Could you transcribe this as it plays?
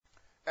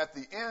at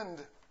the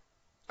end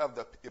of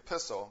the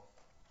epistle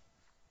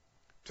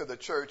to the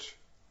church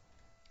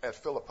at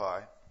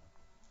Philippi,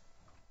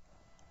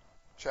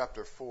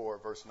 chapter 4,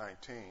 verse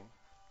 19,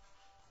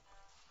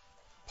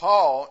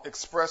 Paul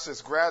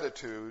expresses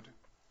gratitude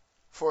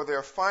for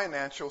their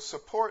financial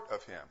support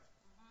of him.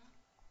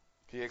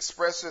 He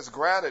expresses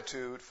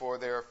gratitude for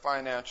their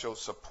financial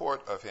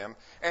support of him,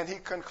 and he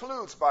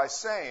concludes by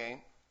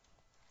saying,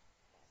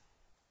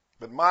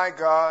 "But my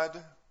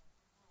God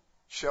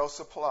shall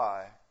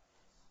supply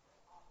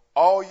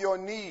all your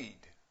need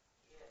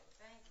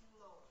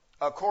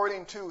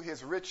according to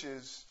his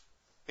riches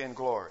in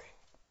glory."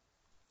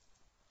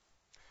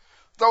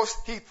 Though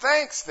he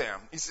thanks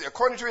them, he says,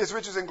 according to his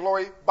riches in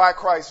glory by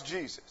Christ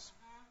Jesus.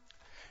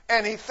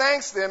 And he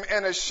thanks them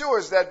and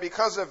assures that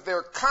because of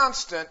their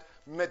constant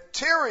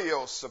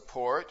material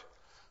support,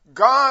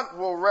 God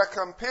will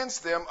recompense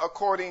them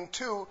according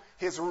to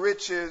his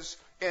riches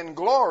in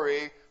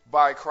glory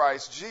by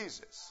Christ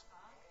Jesus.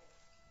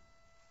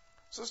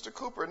 Sister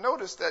Cooper,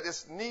 notice that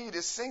its need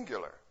is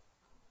singular.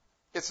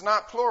 It's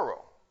not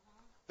plural.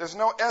 There's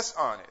no S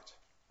on it.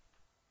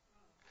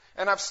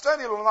 And I've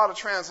studied a lot of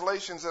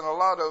translations and a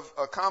lot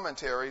of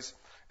commentaries,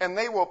 and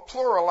they will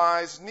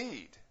pluralize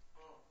need.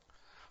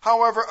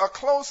 However, a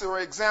closer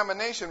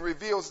examination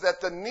reveals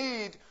that the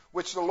need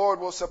which the Lord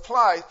will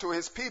supply to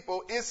his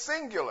people is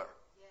singular.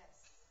 Yes.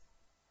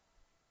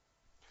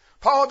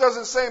 Paul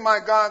doesn't say, "My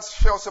God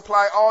shall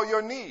supply all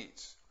your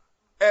needs,"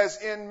 as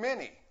in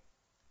many.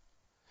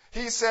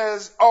 He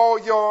says, "all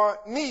your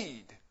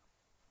need,"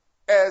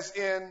 as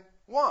in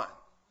one.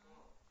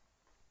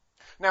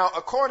 Now,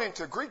 according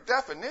to Greek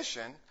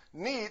definition,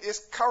 need is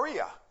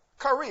chorea.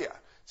 Chorea.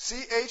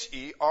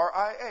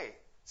 C-H-E-R-I-A.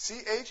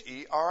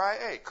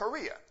 C-H-E-R-I-A.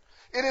 Chorea.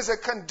 It is a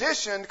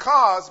condition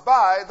caused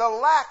by the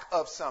lack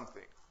of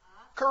something.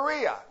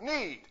 Chorea,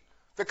 need.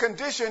 The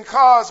condition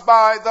caused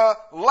by the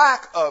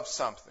lack of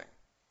something.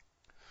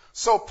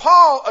 So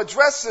Paul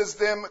addresses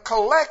them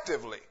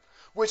collectively,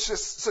 which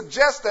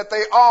suggests that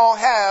they all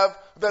have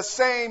the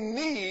same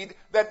need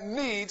that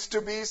needs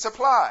to be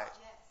supplied.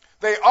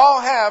 They all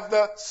have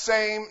the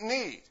same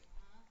need.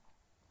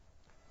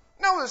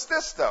 Notice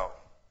this, though.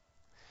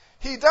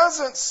 He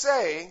doesn't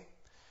say,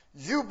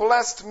 "You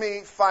blessed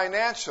me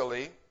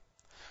financially,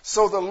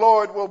 so the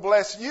Lord will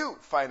bless you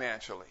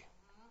financially."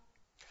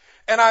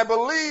 And I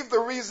believe the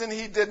reason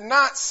he did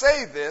not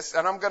say this,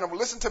 and I'm going to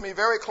listen to me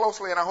very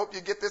closely, and I hope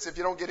you get this if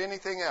you don't get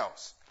anything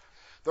else.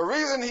 The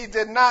reason he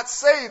did not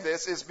say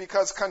this is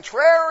because,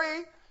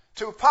 contrary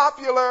to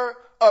popular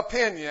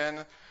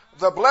opinion,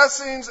 the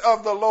blessings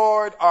of the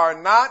Lord are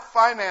not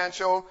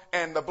financial,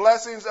 and the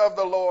blessings of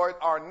the Lord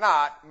are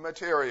not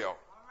material.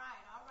 All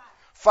right.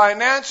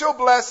 Financial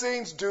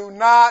blessings do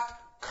not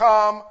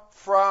come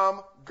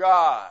from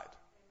God.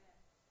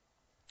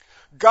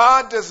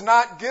 God does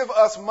not give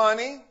us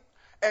money,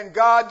 and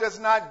God does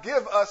not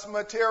give us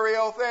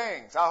material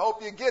things. I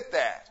hope you get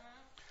that.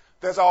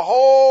 There's a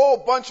whole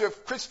bunch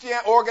of Christian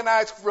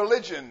organized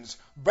religions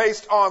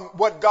based on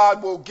what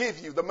God will give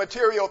you, the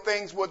material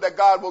things that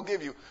God will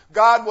give you.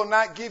 God will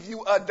not give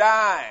you a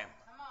dime.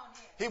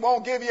 He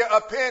won't give you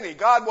a penny.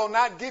 God will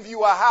not give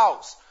you a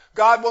house.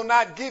 God will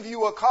not give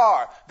you a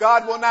car.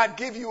 God will not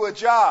give you a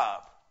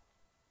job.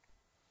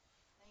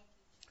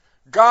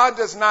 God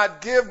does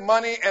not give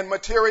money and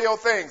material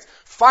things.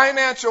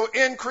 Financial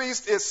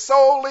increase is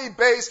solely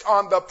based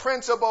on the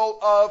principle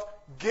of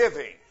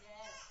giving.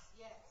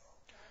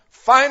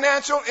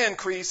 Financial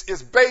increase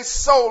is based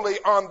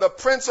solely on the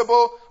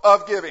principle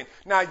of giving.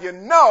 Now, you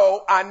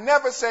know I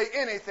never say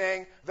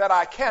anything that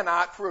I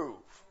cannot prove.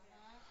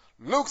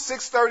 Luke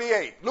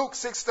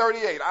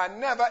 6:38. I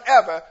never,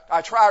 ever,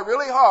 I try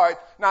really hard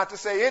not to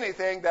say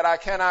anything that I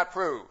cannot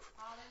prove.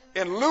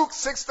 In Luke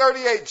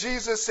 6:38,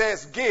 Jesus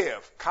says,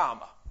 "Give,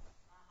 comma."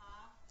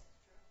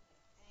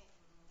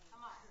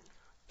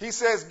 He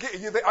says,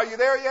 are you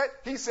there yet?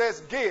 He says,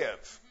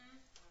 "Give.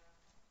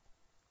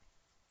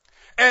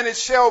 And it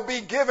shall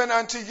be given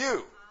unto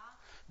you.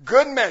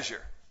 Good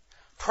measure,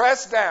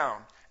 pressed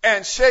down,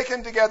 and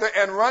shaken together,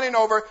 and running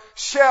over,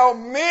 shall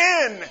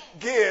men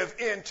give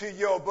into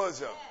your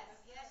bosom."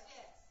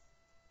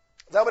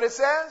 Is that what it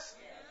says?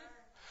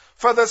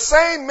 For the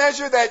same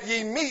measure that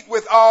ye meet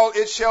withal,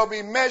 it shall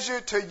be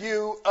measured to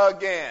you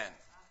again.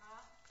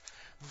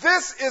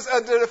 This is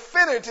a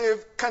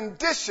definitive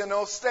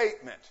conditional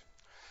statement.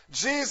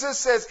 Jesus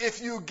says,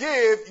 if you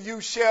give, you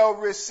shall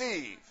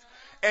receive.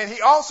 And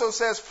he also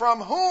says, from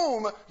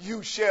whom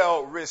you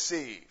shall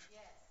receive.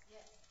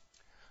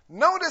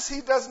 Notice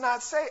he does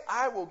not say,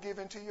 "I will give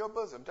into your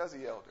bosom," does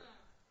he, elder?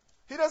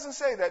 He doesn't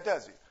say that,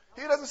 does he?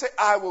 He doesn't say,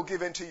 "I will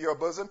give into your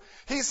bosom."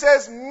 He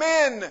says,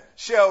 "Men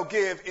shall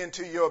give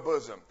into your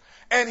bosom."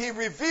 And he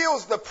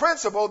reveals the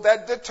principle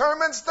that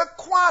determines the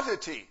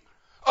quantity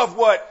of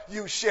what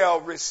you shall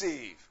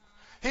receive.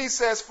 He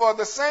says, "For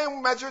the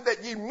same measure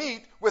that ye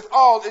meet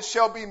withal, it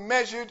shall be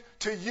measured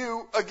to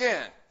you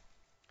again."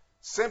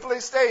 Simply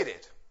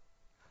stated,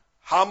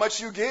 how much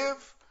you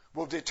give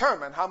will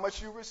determine how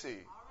much you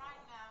receive.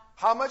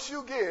 How much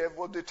you give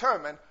will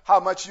determine how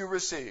much you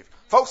receive.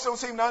 Folks don't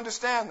seem to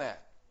understand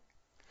that.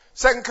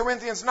 2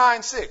 Corinthians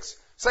 9:6.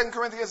 2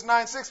 Corinthians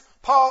 9:6,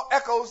 Paul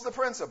echoes the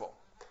principle.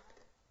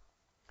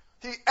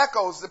 He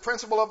echoes the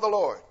principle of the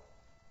Lord.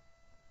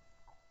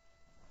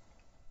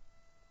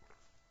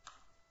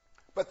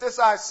 But this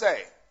I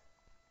say,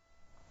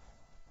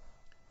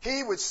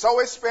 he which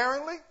soweth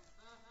sparingly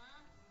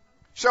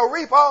shall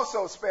reap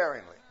also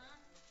sparingly.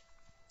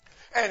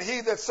 And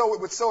he that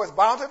soweth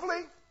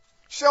bountifully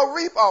shall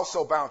reap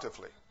also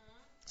bountifully.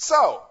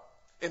 So,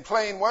 in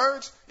plain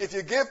words, if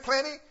you give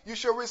plenty, you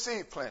shall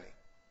receive plenty.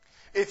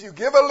 If you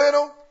give a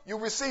little, you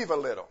receive a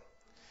little.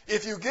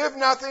 If you give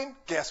nothing,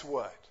 guess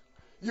what?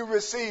 You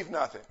receive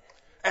nothing.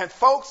 And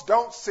folks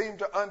don't seem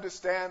to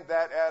understand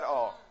that at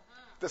all.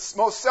 The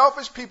most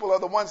selfish people are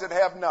the ones that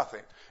have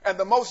nothing. And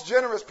the most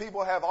generous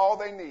people have all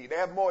they need. They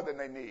have more than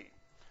they need.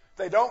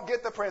 They don't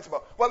get the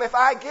principle. Well, if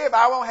I give,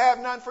 I won't have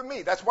none for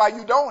me. That's why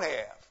you don't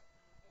have.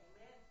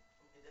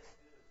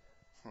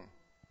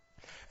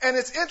 And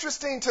it's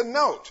interesting to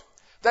note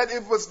that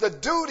it was the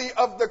duty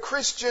of the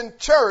Christian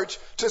church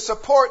to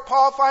support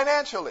Paul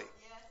financially.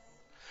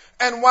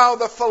 And while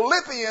the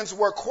Philippians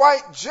were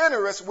quite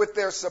generous with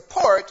their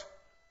support,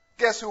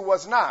 guess who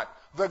was not?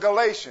 The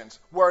Galatians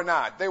were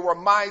not. They were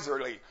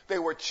miserly. They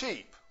were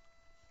cheap.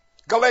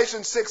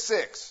 Galatians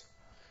 6:6.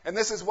 And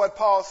this is what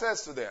Paul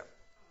says to them.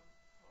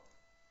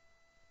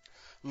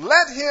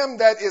 Let him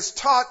that is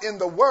taught in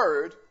the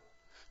word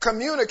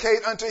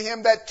communicate unto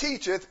him that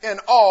teacheth in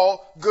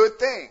all good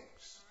things.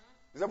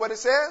 Is that what it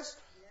says?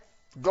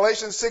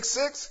 Galatians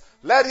 6:6.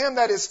 Let him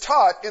that is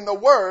taught in the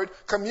word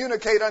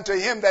communicate unto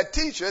him that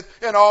teacheth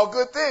in all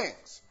good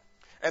things.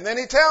 And then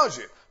he tells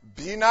you,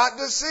 be not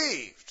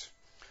deceived.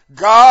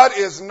 God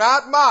is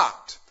not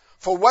mocked.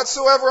 For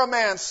whatsoever a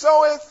man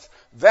soweth,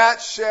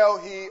 that shall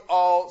he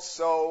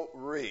also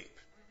reap.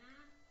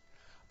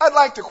 I'd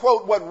like to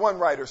quote what one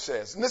writer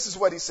says. And this is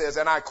what he says,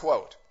 and I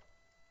quote.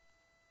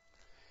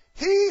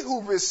 He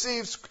who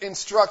receives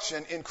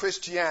instruction in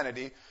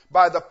Christianity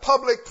by the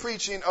public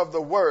preaching of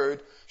the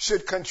word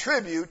should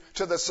contribute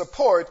to the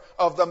support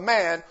of the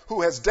man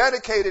who has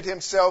dedicated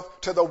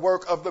himself to the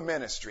work of the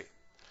ministry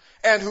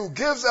and who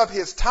gives up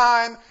his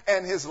time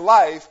and his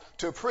life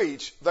to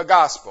preach the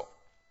gospel.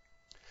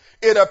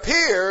 It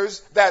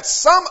appears that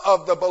some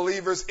of the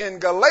believers in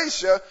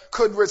Galatia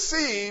could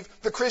receive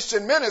the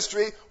Christian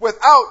ministry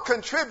without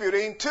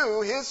contributing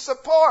to his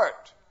support.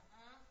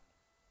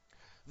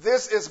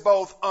 This is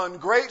both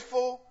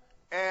ungrateful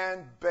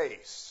and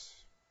base.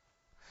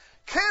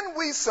 Can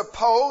we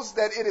suppose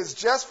that it is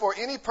just for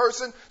any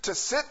person to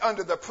sit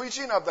under the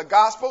preaching of the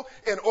gospel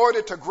in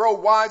order to grow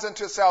wise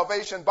unto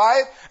salvation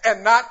by it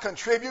and not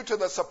contribute to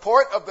the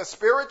support of the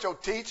spiritual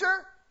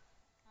teacher?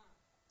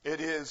 It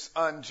is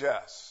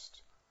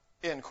unjust.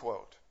 End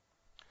quote.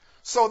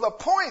 So the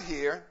point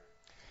here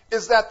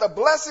is that the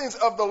blessings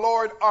of the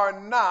Lord are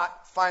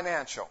not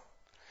financial.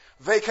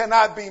 They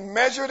cannot be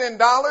measured in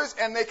dollars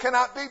and they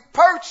cannot be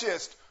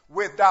purchased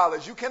with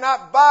dollars. You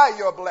cannot buy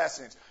your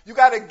blessings. You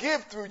got to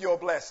give through your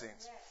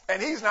blessings.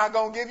 And he's not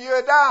going to give you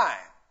a dime.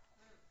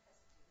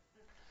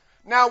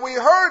 Now we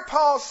heard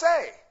Paul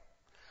say,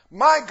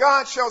 my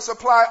God shall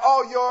supply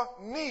all your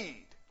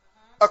need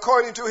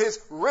according to his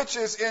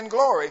riches in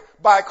glory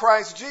by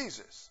Christ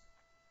Jesus.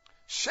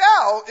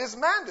 Shall is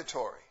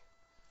mandatory.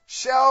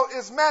 Shall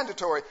is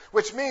mandatory,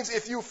 which means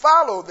if you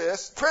follow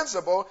this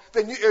principle,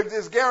 then it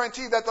is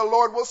guaranteed that the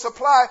Lord will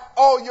supply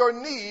all your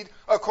need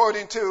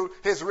according to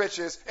his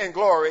riches in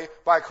glory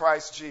by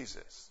Christ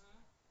Jesus.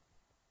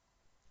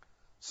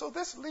 So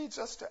this leads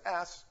us to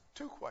ask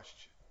two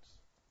questions.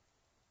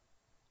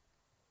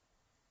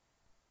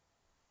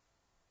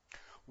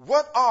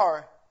 What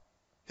are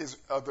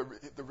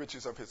the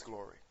riches of his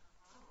glory?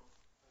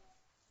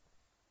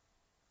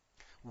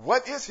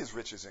 What is his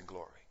riches in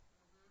glory?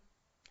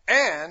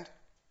 And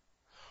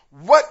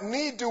what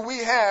need do we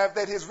have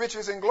that his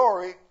riches and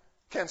glory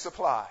can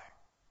supply?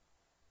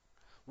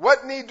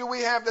 What need do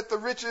we have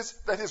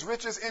that his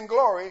riches in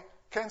glory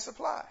can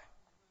supply?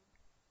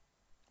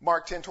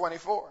 Mark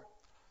 10:24.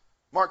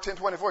 Mark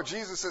 10:24,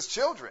 Jesus says,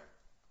 children,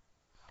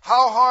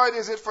 how hard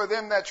is it for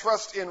them that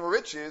trust in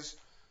riches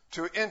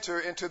to enter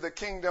into the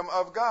kingdom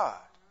of God?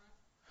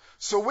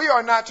 So we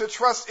are not to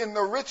trust in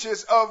the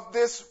riches of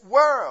this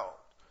world.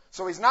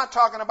 So he's not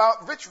talking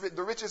about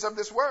the riches of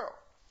this world.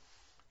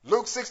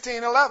 Luke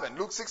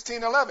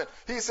 16:11.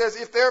 He says,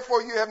 if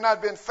therefore you have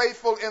not been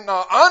faithful in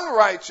the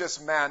unrighteous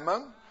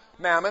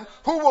mammon,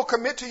 who will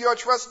commit to your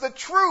trust the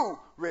true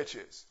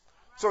riches?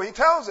 So he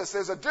tells us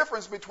there's a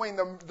difference between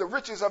the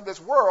riches of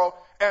this world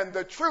and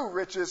the true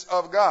riches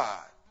of God.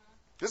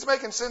 This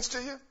making sense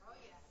to you?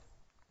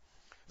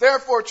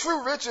 Therefore,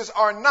 true riches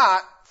are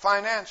not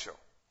financial.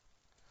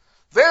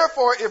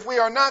 Therefore, if we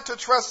are not to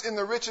trust in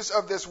the riches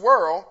of this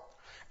world,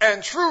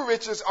 and true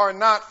riches are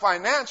not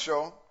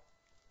financial,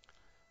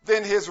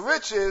 then the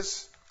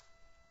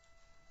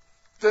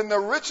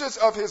riches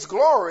of his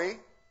glory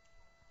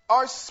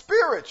are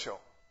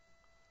spiritual.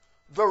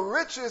 The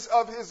riches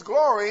of his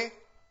glory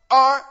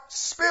are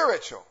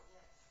spiritual.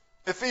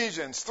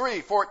 Ephesians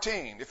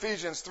 3:14.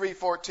 Ephesians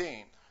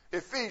 3:14.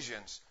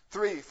 Ephesians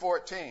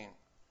 3:14.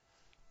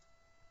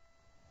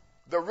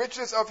 The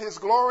riches of his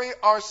glory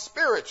are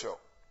spiritual.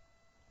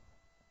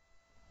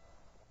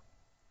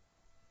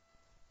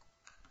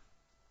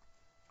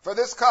 For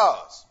this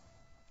cause,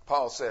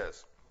 Paul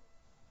says,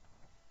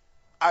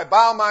 I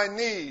bow my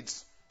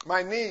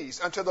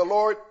knees unto the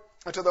Lord,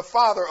 unto the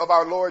Father of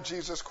our Lord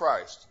Jesus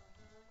Christ,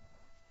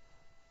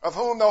 of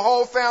whom the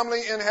whole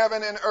family in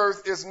heaven and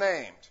earth is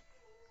named,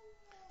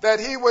 that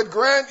he would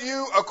grant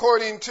you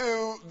according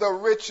to the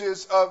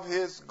riches of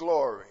his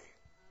glory.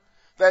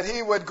 That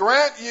he would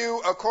grant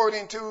you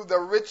according to the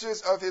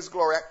riches of his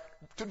glory.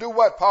 To do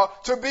what, Paul?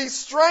 To be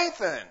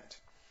strengthened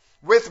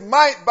with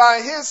might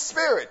by his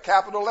Spirit,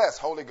 capital S,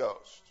 Holy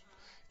Ghost,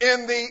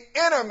 in the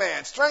inner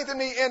man. Strengthen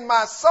me in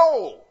my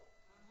soul,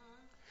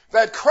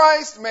 that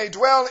Christ may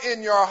dwell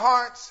in your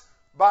hearts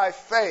by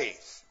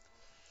faith,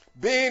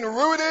 being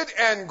rooted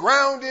and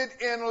grounded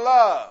in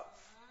love,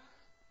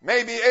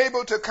 may be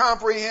able to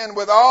comprehend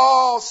with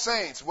all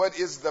saints what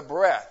is the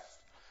breadth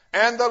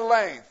and the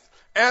length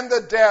and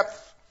the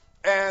depth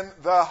and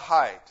the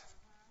height,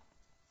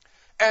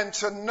 and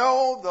to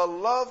know the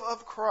love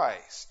of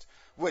Christ,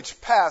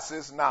 which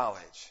passes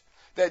knowledge,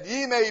 that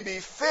ye may be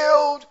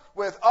filled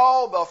with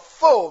all the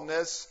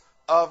fullness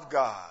of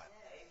God.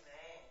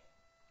 Amen.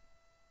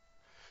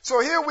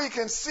 So here we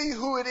can see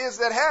who it is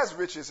that has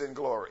riches and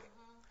glory,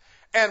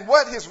 and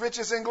what his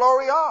riches and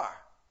glory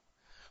are.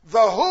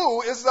 The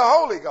who is the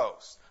Holy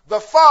Ghost,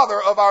 the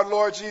Father of our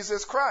Lord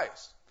Jesus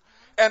Christ.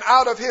 And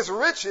out of his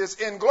riches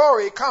in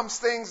glory comes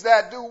things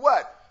that do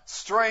what?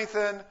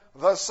 Strengthen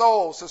the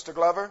soul, Sister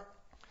Glover.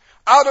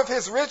 Out of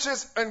his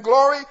riches and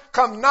glory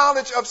come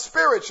knowledge of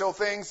spiritual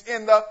things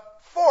in the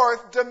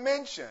fourth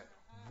dimension.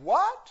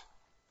 What?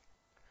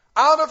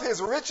 Out of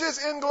his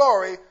riches in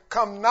glory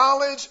come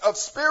knowledge of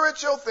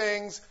spiritual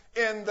things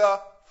in the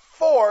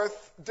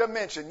fourth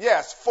dimension.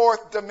 Yes,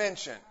 fourth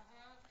dimension.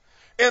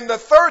 In the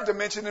third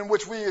dimension in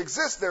which we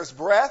exist, there's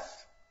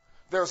breadth,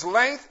 there's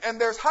length, and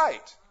there's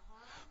height.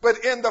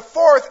 But in the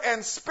fourth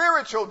and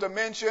spiritual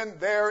dimension,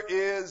 there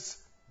is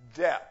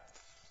depth.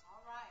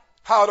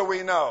 How do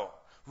we know?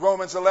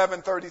 Romans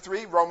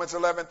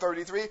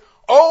 11:33.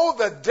 Oh,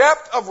 the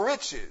depth of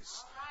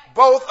riches,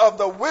 both of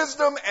the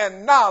wisdom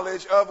and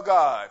knowledge of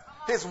God.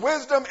 His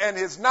wisdom and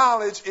his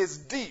knowledge is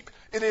deep.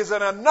 It is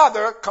in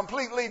another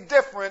completely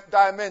different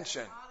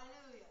dimension.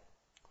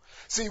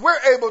 See,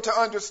 we're able to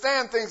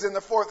understand things in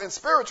the fourth and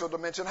spiritual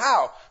dimension.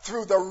 How?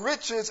 Through the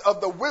riches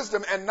of the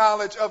wisdom and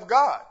knowledge of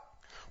God.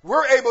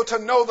 We're able to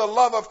know the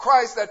love of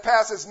Christ that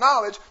passes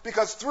knowledge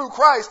because through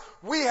Christ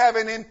we have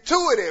an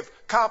intuitive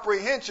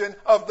comprehension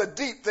of the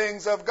deep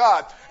things of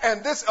God.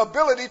 And this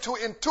ability to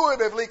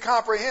intuitively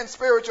comprehend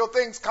spiritual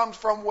things comes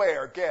from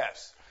where?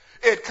 Guess.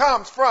 It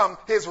comes from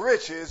his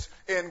riches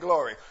in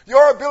glory.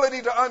 Your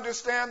ability to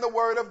understand the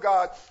Word of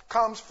God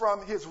comes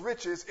from his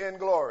riches in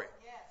glory.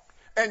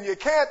 And you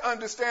can't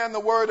understand the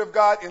Word of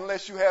God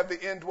unless you have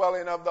the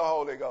indwelling of the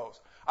Holy Ghost.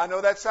 I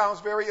know that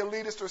sounds very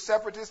elitist or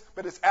separatist,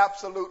 but it's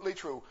absolutely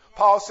true.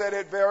 Paul said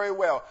it very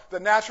well. The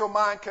natural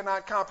mind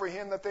cannot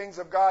comprehend the things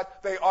of God.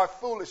 They are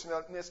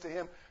foolishness to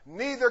him.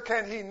 Neither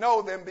can he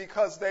know them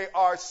because they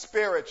are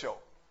spiritual.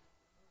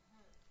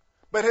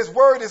 But his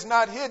word is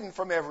not hidden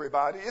from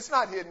everybody. It's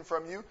not hidden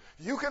from you.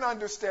 You can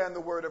understand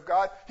the word of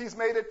God. He's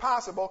made it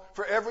possible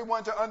for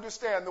everyone to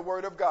understand the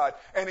word of God.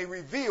 And he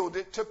revealed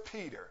it to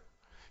Peter.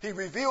 He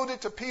revealed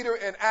it to Peter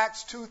in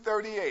Acts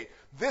 2:38.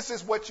 This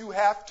is what you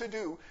have to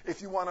do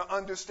if you want to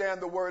understand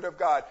the Word of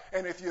God.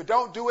 And if you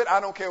don't do it, I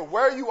don't care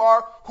where you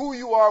are, who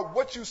you are,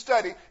 what you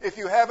study. If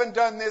you haven't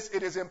done this,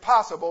 it is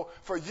impossible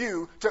for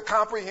you to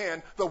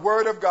comprehend the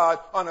Word of God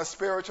on a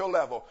spiritual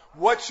level.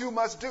 What you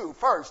must do,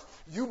 first,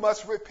 you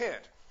must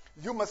repent.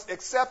 You must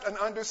accept and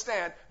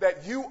understand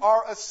that you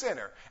are a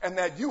sinner and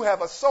that you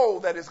have a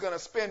soul that is going to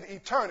spend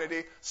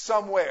eternity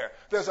somewhere.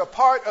 There's a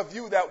part of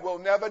you that will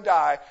never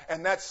die,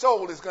 and that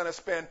soul is going to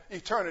spend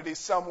eternity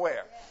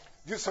somewhere.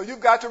 So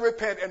you've got to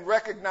repent and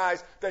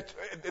recognize that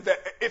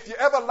if you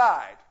ever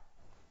lied,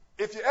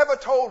 if you ever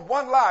told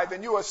one lie,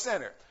 then you're a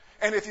sinner.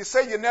 And if you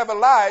say you never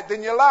lied,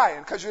 then you're lying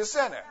because you're a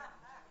sinner.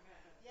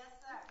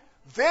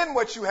 Then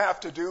what you have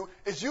to do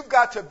is you've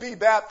got to be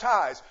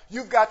baptized.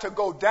 You've got to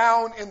go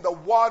down in the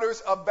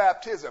waters of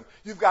baptism.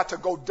 You've got to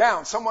go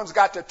down. Someone's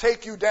got to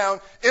take you down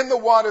in the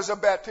waters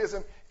of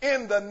baptism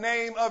in the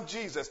name of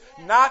Jesus.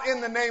 Not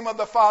in the name of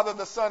the Father,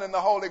 the Son, and the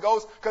Holy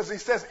Ghost, because he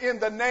says in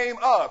the name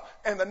of.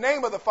 And the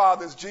name of the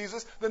Father is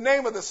Jesus. The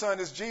name of the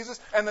Son is Jesus.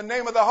 And the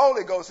name of the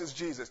Holy Ghost is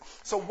Jesus.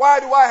 So why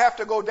do I have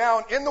to go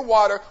down in the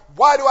water?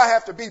 Why do I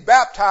have to be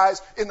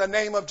baptized in the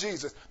name of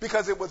Jesus?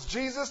 Because it was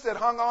Jesus that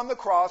hung on the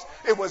cross.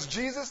 It was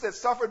Jesus that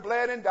suffered,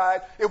 bled, and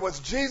died. It was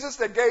Jesus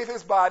that gave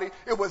his body.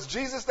 It was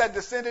Jesus that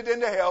descended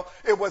into hell.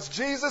 It was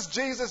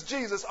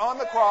Jesus on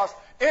the cross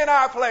in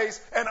our place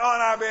and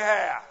on our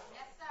behalf.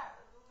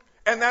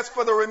 And that's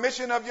for the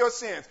remission of your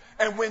sins.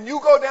 And when you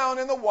go down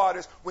in the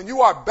waters, when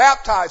you are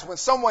baptized, when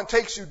someone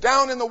takes you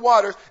down in the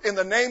waters in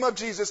the name of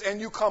Jesus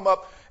and you come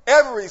up,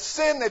 Every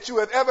sin that you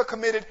have ever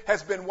committed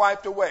has been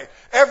wiped away.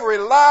 Every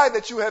lie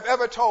that you have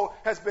ever told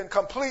has been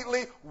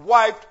completely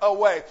wiped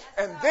away.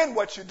 And then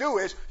what you do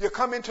is you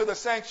come into the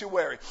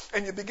sanctuary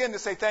and you begin to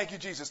say, thank you,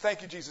 Jesus,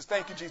 thank you, Jesus,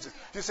 thank you, Jesus.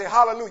 You say,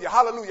 hallelujah,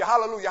 hallelujah,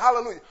 hallelujah,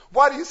 hallelujah.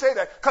 Why do you say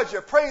that? Because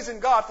you're praising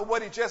God for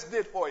what he just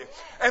did for you.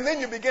 And then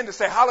you begin to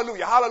say,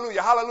 hallelujah,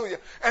 hallelujah, hallelujah.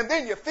 And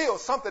then you feel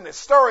something that's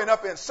stirring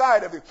up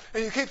inside of you.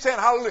 And you keep saying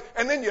hallelujah.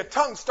 And then your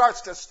tongue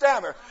starts to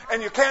stammer.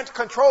 And you can't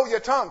control your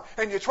tongue.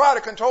 And you try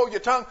to control your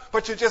tongue,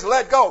 but you just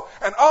let go.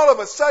 And all of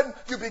a sudden,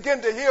 you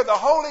begin to hear the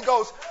Holy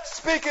Ghost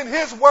speaking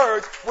his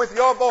words with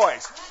your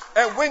voice.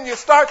 And when you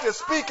start to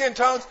speak in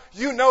tongues,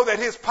 you know that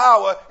his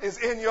power is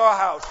in your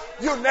house.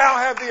 You now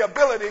have the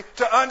ability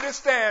to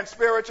understand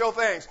spiritual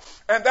things.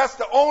 And that's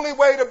the only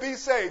way to be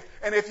saved.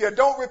 And if you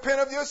don't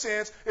repent of your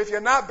sins, if you're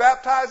not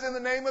baptized in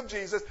the name of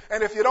Jesus,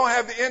 and if you don't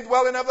have the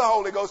indwelling of the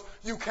Holy Ghost,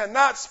 you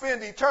cannot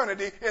spend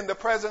eternity in the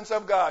presence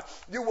of God.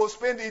 You will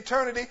spend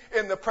eternity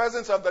in the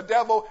presence of the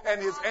devil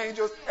and his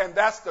angels, and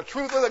that's the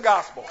truth of the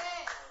gospel.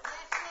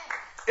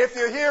 If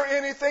you hear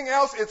anything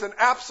else, it's an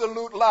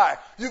absolute lie.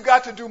 You've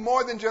got to do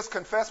more than just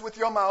confess with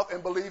your mouth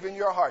and believe in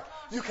your heart.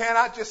 You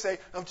cannot just say,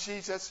 oh,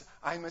 Jesus,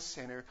 I'm a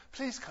sinner.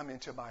 Please come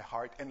into my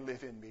heart and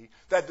live in me.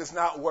 That does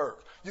not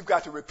work. You've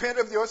got to repent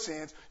of your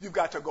sins. You've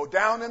got to go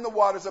down in the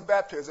waters of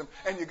baptism,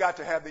 and you've got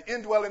to have the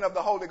indwelling of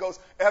the Holy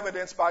Ghost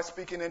evidenced by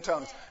speaking in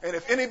tongues. And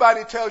if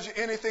anybody tells you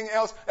anything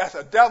else, that's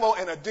a devil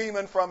and a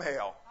demon from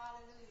hell.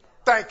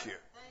 Thank you.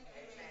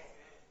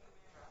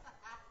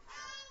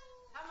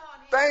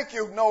 Thank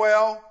you,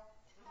 Noel.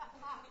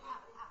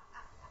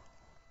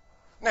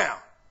 Now,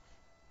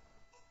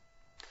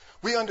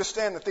 we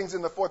understand the things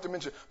in the fourth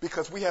dimension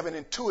because we have an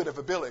intuitive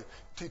ability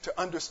to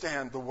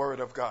understand the Word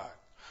of God.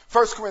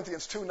 1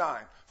 Corinthians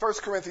 2:9. 1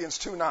 Corinthians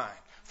 2:9.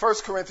 1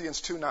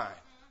 Corinthians 2:9.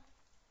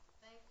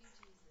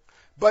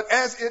 But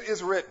as it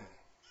is written,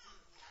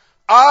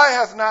 eye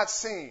has not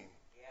seen,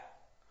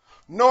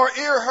 nor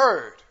ear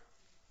heard,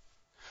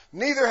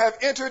 neither have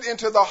entered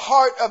into the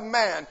heart of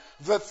man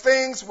the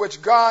things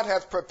which God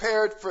hath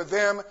prepared for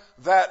them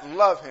that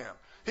love him.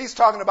 He's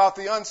talking about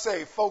the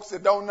unsaved, folks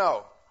that don't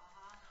know.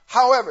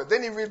 However,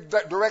 then he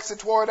redirects it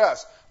toward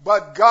us.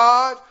 But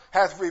God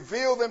hath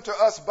revealed them to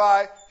us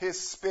by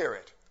his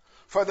Spirit.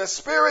 For the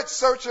Spirit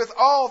searcheth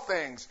all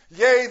things,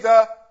 yea,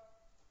 the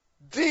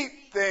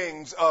deep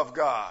things of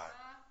God.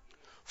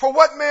 For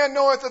what man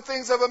knoweth the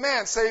things of a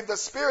man, save the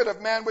spirit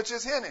of man which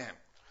is in him?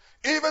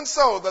 Even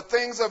so, the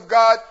things of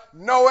God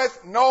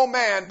knoweth no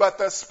man but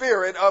the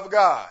Spirit of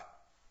God.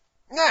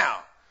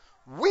 Now,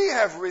 we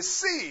have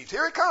received,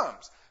 here it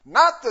comes,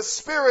 not the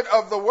spirit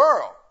of the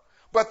world,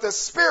 but the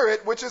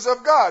Spirit which is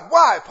of God.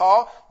 Why,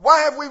 Paul?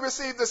 Why have we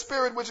received the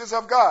Spirit which is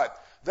of God?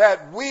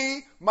 That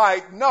we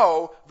might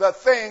know the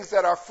things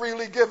that are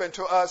freely given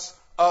to us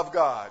of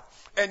God.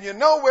 And you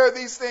know where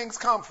these things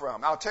come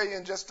from. I'll tell you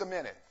in just a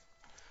minute.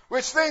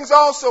 Which things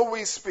also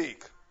we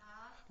speak,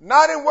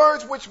 not in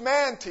words which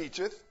man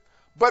teacheth,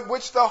 but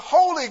which the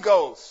Holy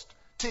Ghost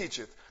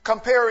teacheth,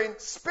 comparing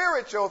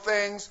spiritual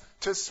things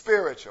to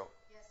spiritual.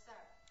 Yes, sir.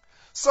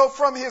 So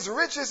from his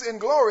riches in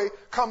glory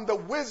come the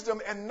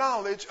wisdom and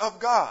knowledge of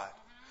God.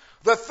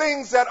 The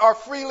things that are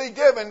freely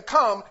given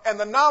come, and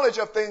the knowledge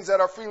of things that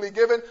are freely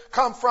given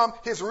come from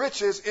his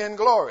riches in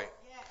glory.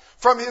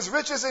 From his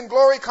riches in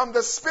glory come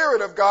the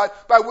Spirit of God,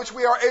 by which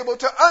we are able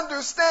to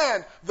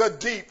understand the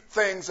deep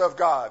things of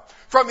God.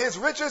 From his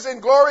riches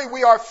in glory,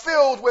 we are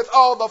filled with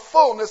all the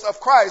fullness of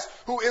Christ,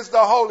 who is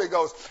the Holy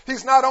Ghost.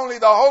 He's not only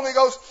the Holy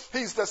Ghost,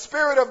 he's the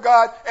Spirit of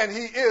God, and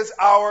he is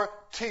our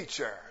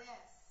teacher. Yes.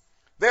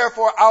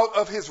 Therefore, out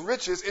of his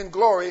riches in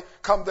glory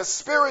come the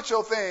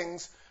spiritual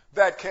things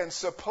that can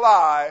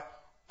supply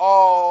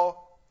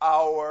all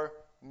our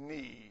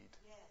need.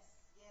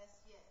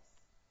 Yes.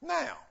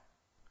 Now,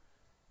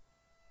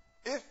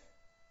 if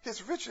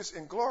his riches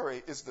in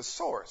glory is the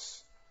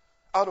source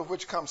out of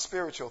which come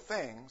spiritual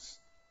things,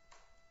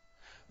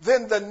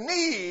 then the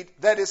need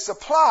that is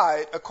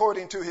supplied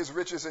according to his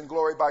riches in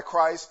glory by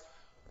Christ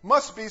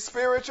must be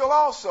spiritual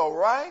also,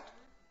 right?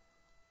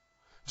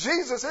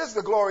 Jesus is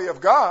the glory of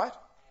God.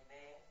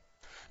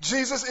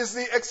 Jesus is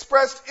the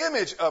expressed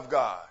image of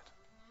God.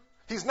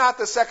 He's not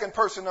the second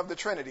person of the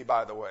Trinity,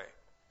 by the way.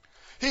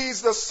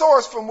 He's the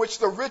source from which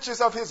the riches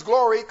of his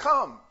glory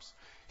comes.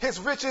 His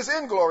riches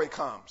in glory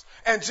comes.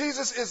 And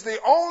Jesus is the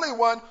only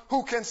one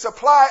who can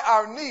supply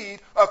our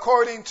need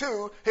according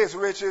to his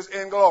riches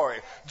in glory.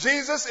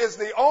 Jesus is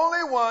the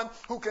only one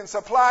who can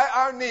supply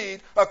our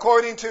need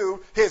according to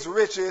his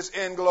riches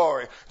in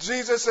glory.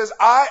 Jesus says,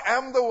 I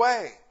am the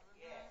way.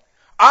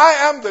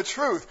 I am the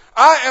truth.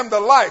 I am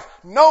the life.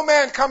 No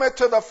man cometh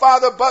to the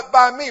Father but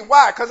by me.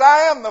 Why? Because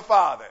I am the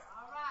Father.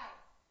 All right.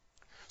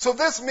 So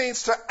this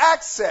means to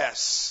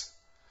access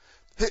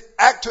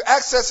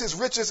his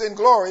riches in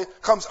glory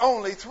comes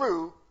only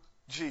through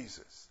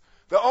Jesus.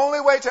 The only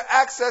way to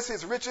access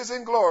his riches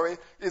in glory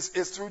is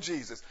through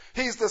Jesus.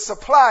 He's the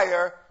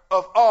supplier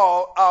of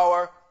all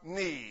our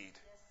need.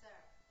 Yes, sir.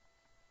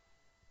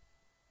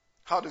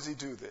 How does he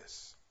do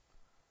this?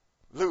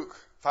 Luke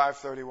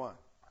 5:31.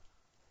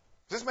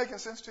 Is this making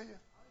sense to you?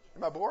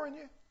 Am I boring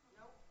you?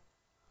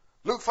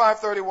 Luke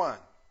 5:31.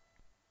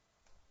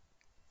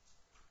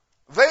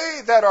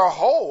 They that are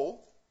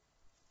whole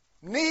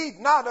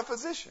need not a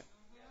physician,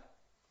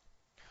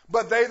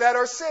 but they that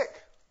are sick.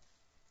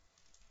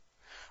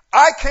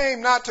 I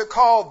came not to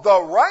call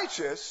the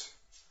righteous,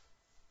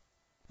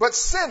 but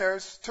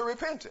sinners to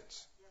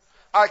repentance.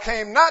 I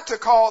came not to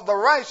call the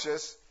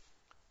righteous,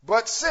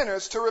 but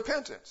sinners to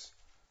repentance.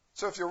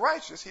 So if you're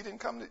righteous, he didn't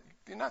come to,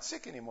 you're not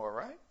sick anymore,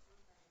 right?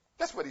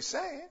 That's what he's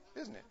saying,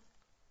 isn't it?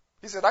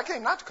 He said, I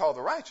came not to call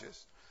the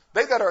righteous.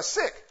 They that are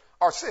sick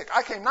are sick.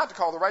 I came not to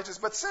call the righteous,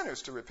 but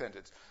sinners to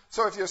repentance.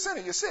 So if you're a sinner,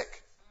 you're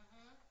sick.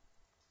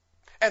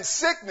 And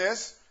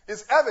sickness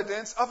is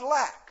evidence of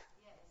lack.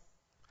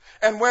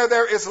 And where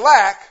there is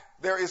lack,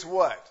 there is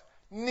what?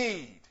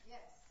 Need.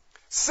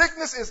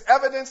 Sickness is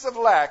evidence of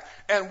lack,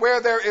 and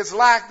where there is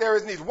lack, there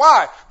is need.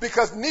 Why?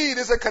 Because need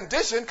is a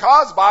condition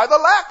caused by the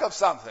lack of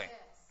something.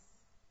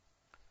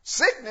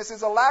 Sickness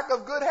is a lack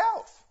of good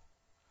health.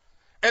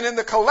 And in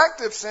the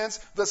collective sense,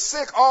 the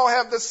sick all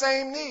have the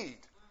same need.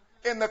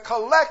 In the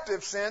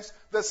collective sense,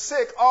 the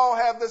sick all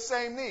have the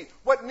same need.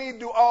 What need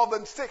do all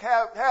the sick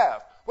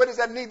have? What is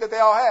that need that they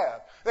all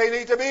have? They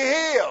need to be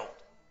healed.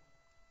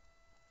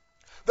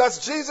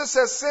 Thus, Jesus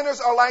says sinners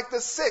are like the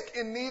sick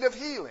in need of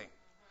healing.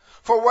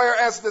 For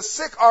whereas the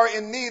sick are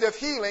in need of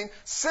healing,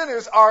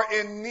 sinners are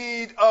in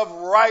need of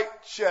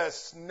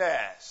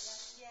righteousness.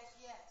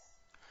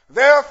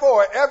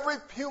 Therefore, every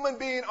human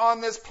being on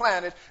this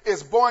planet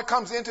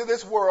comes into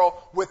this world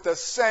with the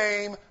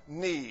same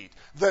need.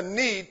 The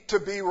need to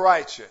be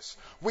righteous.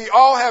 We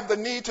all have the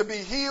need to be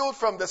healed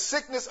from the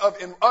sickness of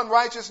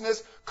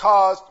unrighteousness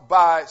caused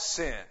by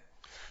sin.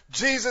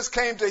 Jesus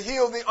came to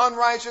heal the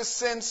unrighteous,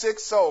 sin-sick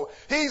soul.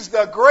 He's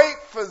the great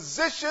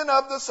physician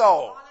of the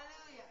soul.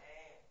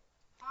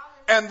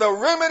 And the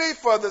remedy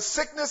for the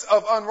sickness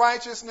of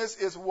unrighteousness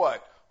is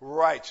what?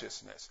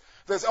 Righteousness.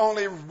 There's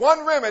only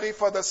one remedy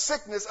for the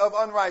sickness of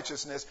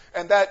unrighteousness,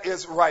 and that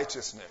is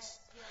righteousness.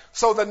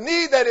 So the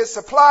need that is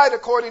supplied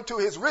according to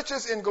his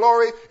riches in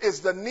glory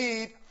is the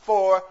need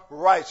for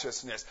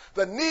righteousness.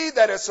 The need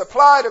that is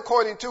supplied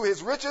according to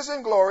his riches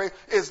in glory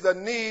is the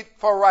need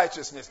for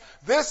righteousness.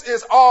 This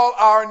is all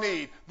our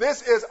need.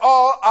 This is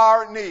all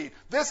our need.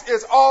 This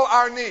is all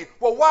our need.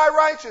 Well, why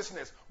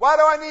righteousness? Why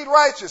do I need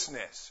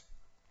righteousness?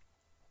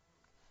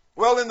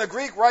 Well, in the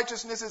Greek,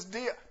 righteousness is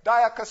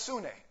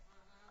diakosune.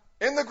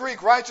 In the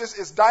Greek, righteous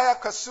is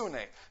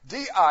diakosune.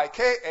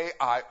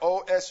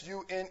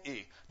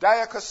 D-I-K-A-I-O-S-U-N-E.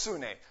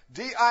 Diakosune.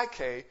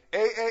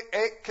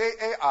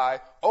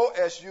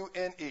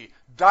 D-I-K-A-I-O-S-U-N-E.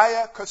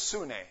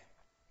 Diakosune.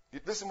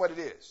 Listen what it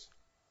is.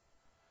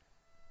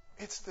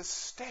 It's the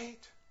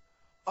state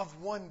of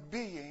one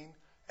being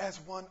as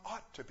one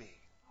ought to be.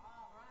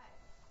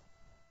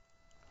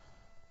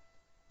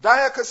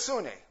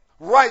 Diakosune.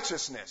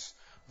 Righteousness.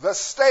 The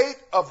state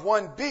of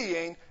one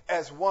being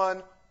as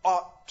one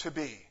ought to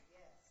be.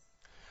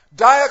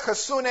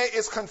 Diakosune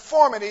is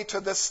conformity to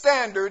the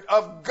standard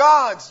of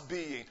God's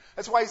being.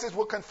 That's why he says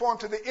we'll conform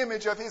to the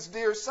image of his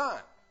dear son.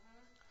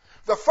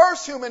 The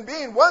first human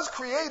being was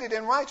created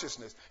in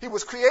righteousness. He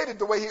was created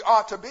the way he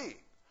ought to be.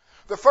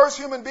 The first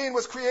human being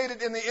was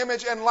created in the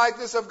image and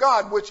likeness of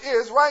God, which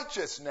is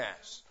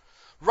righteousness.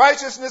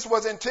 Righteousness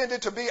was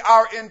intended to be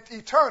our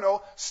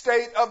eternal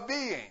state of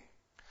being.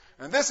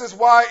 And this is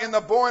why in the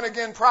born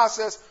again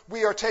process,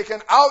 we are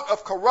taken out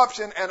of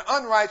corruption and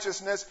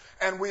unrighteousness,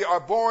 and we are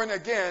born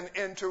again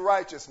into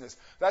righteousness.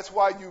 That's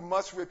why you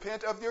must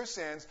repent of your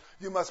sins.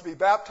 You must be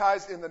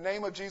baptized in the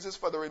name of Jesus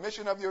for the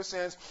remission of your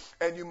sins,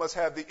 and you must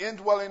have the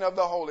indwelling of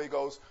the Holy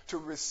Ghost to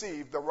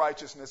receive the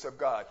righteousness of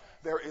God.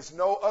 There is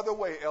no other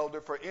way,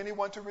 elder, for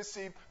anyone to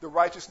receive the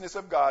righteousness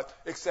of God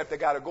except they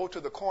got to go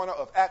to the corner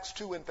of Acts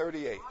 2 and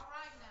 38.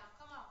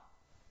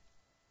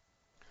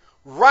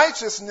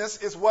 Righteous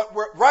is what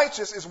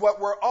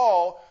we're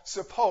all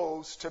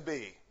supposed to be.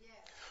 Yes.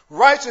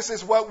 Righteous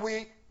is what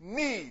we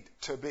need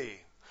to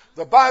be.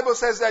 The Bible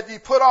says that ye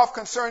put off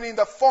concerning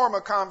the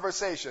former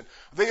conversation,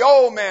 the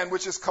old man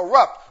which is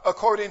corrupt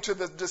according to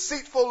the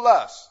deceitful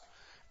lust,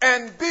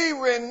 and be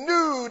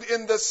renewed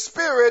in the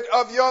spirit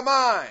of your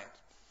mind,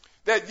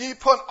 that ye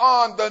put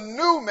on the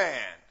new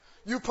man.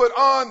 You put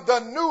on the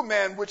new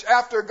man, which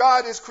after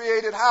God is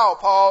created how,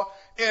 Paul?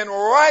 In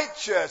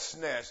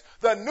righteousness.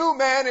 The new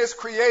man is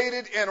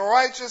created in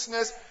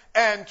righteousness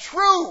and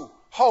true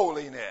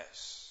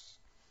holiness.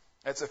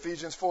 That's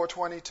Ephesians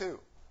 4:22.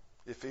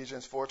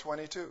 Ephesians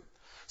 4:22.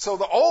 So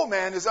the old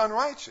man is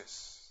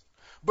unrighteous,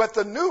 but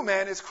the new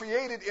man is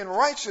created in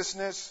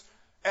righteousness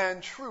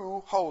and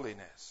true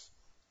holiness.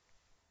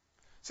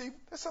 See,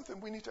 that's something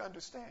we need to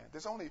understand.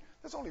 There's only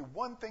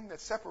one thing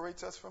that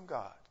separates us from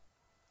God.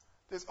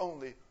 There's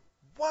only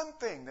one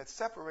thing that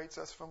separates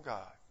us from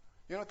God.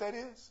 You know what that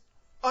is?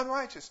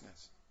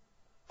 Unrighteousness.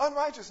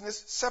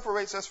 Unrighteousness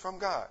separates us from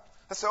God.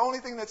 That's the only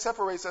thing that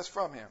separates us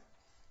from him.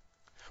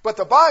 But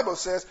the Bible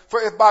says,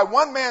 for if by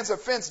one man's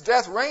offense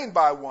death reigned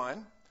by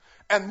one,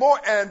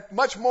 and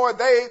much more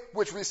they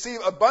which receive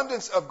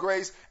abundance of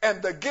grace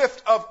and the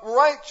gift of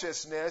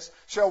righteousness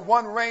shall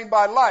one reign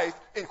by life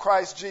in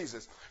Christ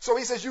Jesus. So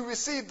he says you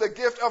receive the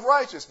gift of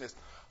righteousness.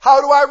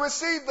 How do I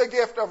receive the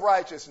gift of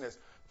righteousness?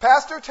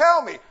 Pastor,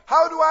 tell me,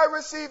 how do I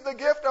receive the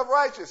gift of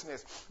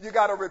righteousness? You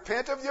got to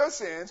repent of your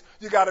sins.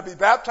 You got to be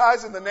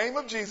baptized in the name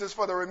of Jesus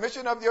for the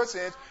remission of your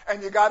sins.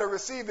 And you got to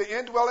receive the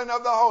indwelling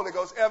of the Holy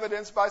Ghost,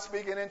 evidenced by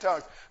speaking in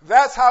tongues.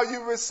 That's how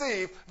you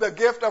receive the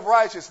gift of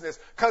righteousness,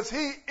 because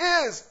he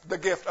is the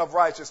gift of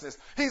righteousness.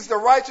 He's the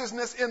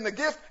righteousness in the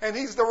gift, and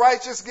he's the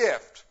righteous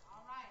gift.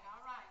 All right.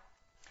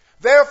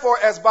 Therefore,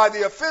 as by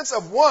the offense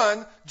of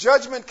one,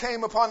 judgment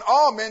came upon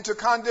all men to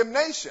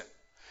condemnation,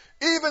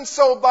 even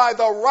so by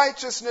the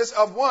righteousness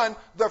of one,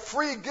 the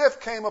free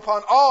gift came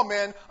upon all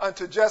men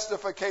unto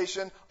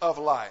justification of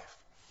life.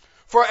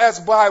 For as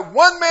by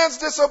one man's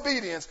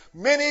disobedience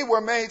many were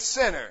made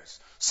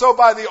sinners, so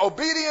by the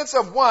obedience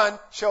of one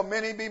shall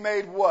many be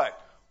made what?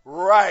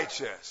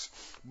 Righteous.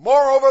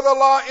 Moreover, the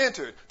law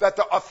entered, that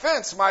the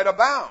offense might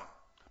abound.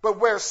 But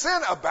where sin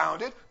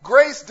abounded,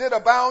 grace did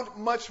abound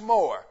much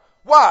more.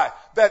 Why?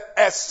 That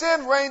as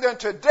sin reigned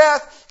unto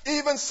death,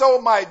 even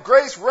so might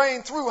grace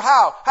reign through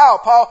how? How,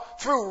 Paul?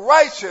 Through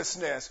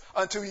righteousness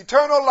unto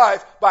eternal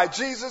life by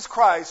Jesus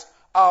Christ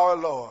our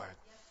Lord.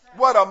 Yes,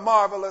 what a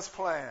marvelous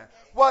plan.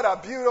 What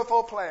a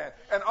beautiful plan.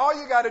 And all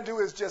you got to do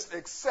is just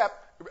accept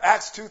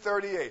Acts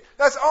 2:38.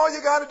 That's all you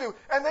got to do.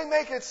 And they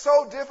make it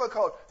so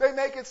difficult. They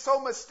make it so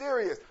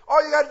mysterious.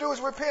 All you got to do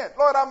is repent.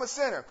 Lord, I'm a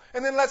sinner.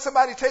 And then let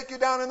somebody take you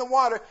down in the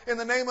water in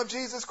the name of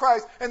Jesus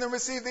Christ, and then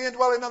receive the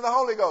indwelling of the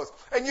Holy Ghost.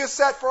 And you're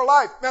set for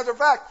life. Matter of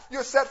fact,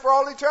 you're set for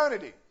all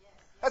eternity.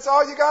 That's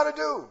all you got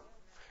to do.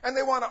 And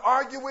they want to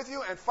argue with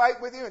you and fight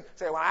with you and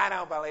say, well, I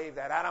don't believe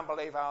that. I don't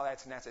believe all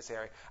that's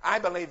necessary. I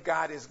believe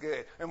God is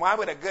good. And why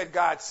would a good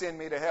God send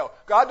me to hell?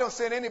 God don't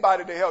send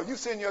anybody to hell. You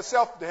send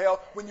yourself to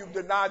hell when you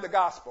deny the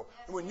gospel.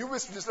 And when you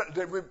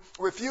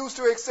refuse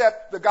to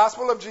accept the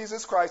gospel of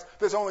Jesus Christ,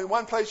 there's only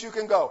one place you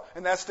can go,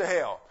 and that's to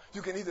hell.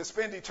 You can either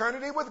spend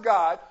eternity with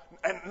God,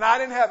 and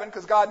not in heaven,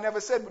 because God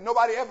never said,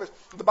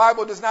 the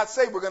Bible does not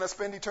say we're going to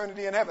spend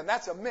eternity in heaven.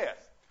 That's a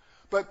myth.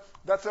 But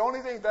that's the only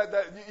thing that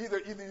either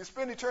you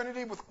spend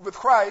eternity with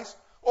Christ,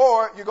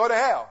 or you go to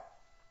hell.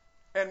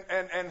 And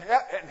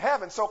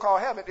heaven,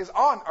 so-called heaven, is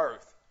on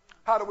earth.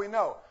 How do we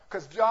know?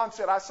 Because John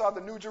said, I saw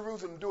the New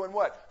Jerusalem doing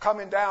what?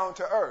 Coming down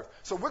to earth.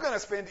 So we're going to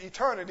spend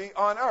eternity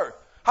on earth.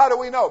 How do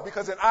we know?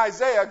 Because in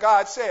Isaiah,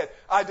 God said,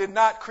 I did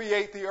not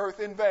create the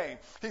earth in vain.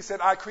 He said,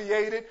 I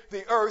created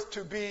the earth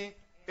to be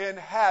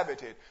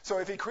inhabited. So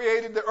if he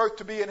created the earth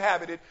to be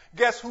inhabited,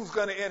 guess who's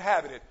going to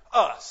inhabit it?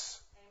 Us.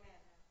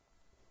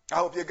 I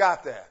hope you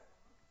got that.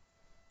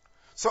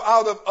 So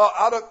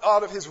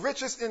out of his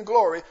riches in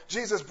glory,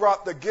 Jesus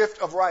brought the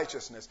gift of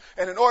righteousness.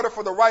 And in order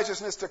for the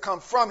righteousness to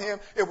come from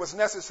him, it was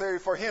necessary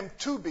for him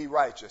to be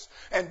righteous.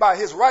 And by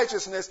his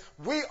righteousness,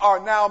 we are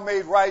now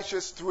made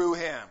righteous through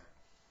him.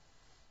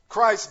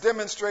 Christ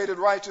demonstrated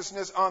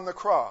righteousness on the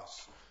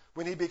cross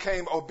when he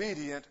became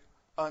obedient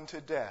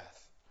unto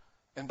death.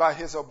 And by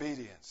his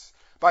obedience,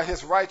 by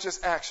his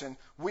righteous action,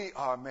 we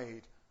are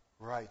made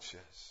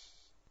righteous.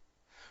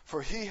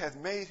 For he hath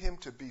made him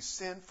to be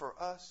sin for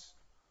us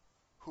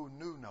who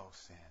knew no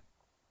sin,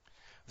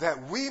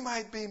 that we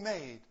might be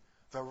made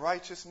the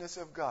righteousness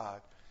of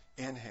God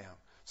in him.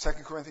 2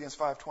 Corinthians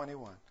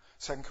 5:21.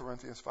 2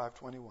 Corinthians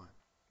 5:21.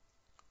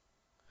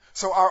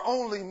 So our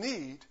only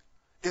need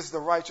is the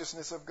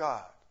righteousness of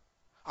God.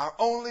 Our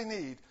only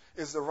need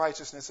is the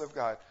righteousness of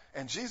God.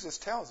 And Jesus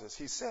tells us,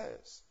 he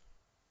says,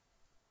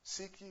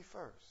 seek ye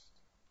first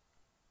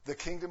the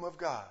kingdom of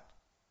God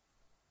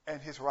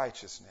and his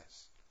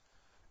righteousness,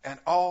 and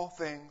all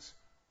things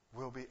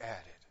will be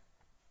added.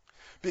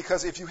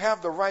 Because if you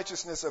have the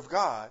righteousness of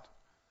God,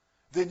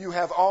 then you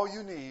have all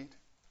you need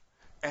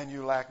and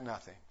you lack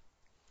nothing.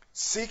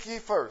 Seek ye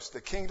first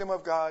the kingdom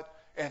of God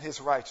and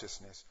his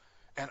righteousness,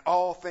 and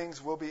all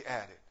things will be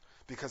added.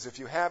 Because if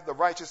you have the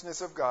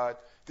righteousness of God,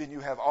 then you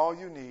have all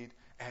you need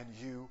and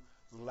you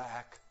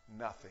lack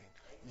nothing.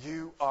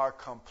 You are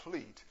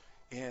complete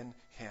in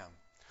him.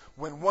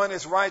 When one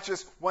is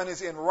righteous, one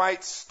is in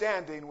right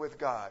standing with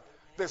God.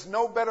 There's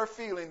no better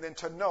feeling than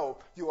to know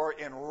you are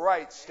in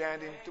right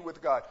standing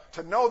with God.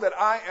 To know that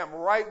I am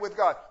right with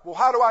God. Well,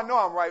 how do I know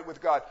I'm right with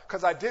God?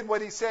 Because I did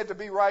what he said to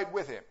be right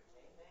with him.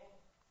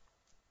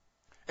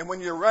 And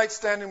when you're right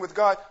standing with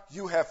God,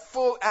 you have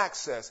full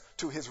access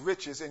to his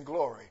riches in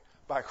glory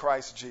by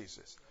Christ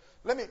Jesus.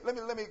 Let me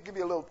give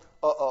you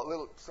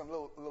some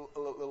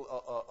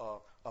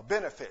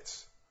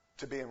benefits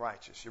to being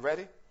righteous. You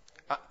ready?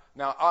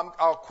 Now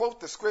I'll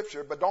quote the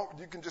scripture, but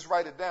you can just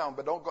write it down,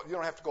 but you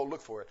don't have to go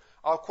look for it.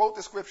 I'll quote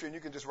the scripture and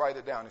you can just write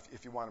it down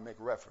if you want to make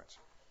a reference.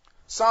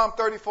 Psalm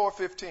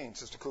 34:15,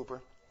 Sister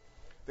Cooper.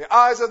 The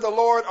eyes of the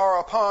Lord are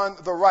upon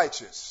the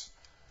righteous,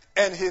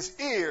 and his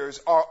ears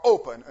are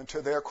open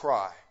unto their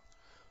cry.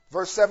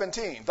 Verse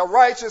 17, the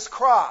righteous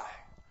cry,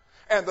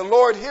 and the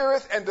Lord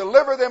heareth and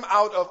deliver them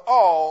out of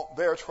all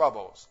their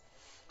troubles.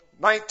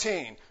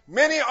 19.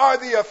 Many are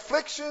the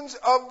afflictions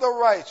of the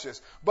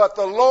righteous, but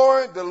the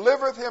Lord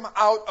delivereth him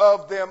out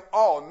of them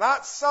all.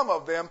 Not some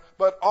of them,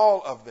 but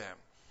all of them.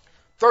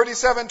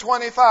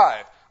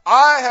 37:25.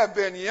 I have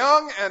been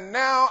young and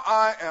now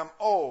I am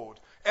old,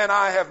 and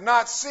I have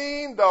not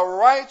seen the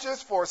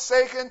righteous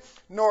forsaken,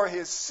 nor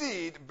his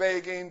seed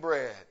begging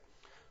bread.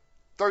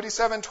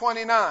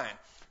 37:29.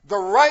 The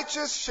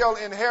righteous shall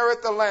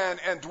inherit the land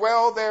and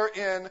dwell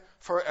therein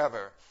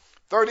forever.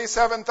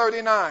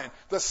 37:39.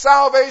 The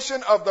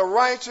salvation of the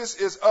righteous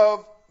is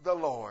of the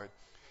Lord.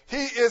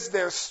 He is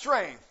their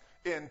strength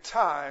in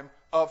time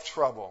of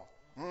trouble.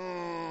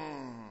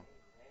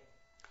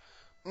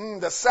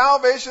 The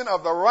salvation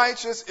of the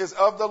righteous is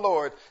of the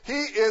Lord.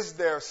 He is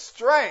their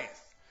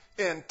strength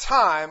in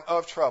time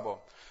of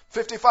trouble.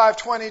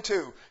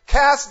 55:22.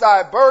 Cast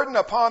thy burden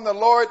upon the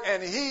Lord,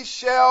 and he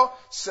shall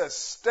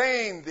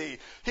sustain thee.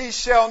 He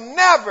shall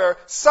never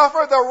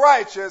suffer the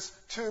righteous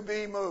to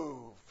be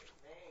moved.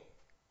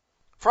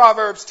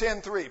 Proverbs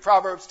 10:3.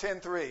 Proverbs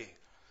 10:3.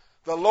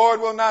 The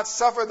Lord will not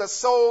suffer the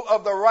soul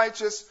of the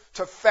righteous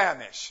to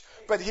famish,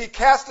 but he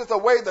casteth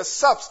away the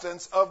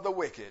substance of the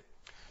wicked.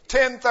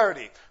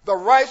 10:30. The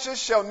righteous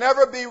shall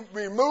never be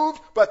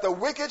removed, but the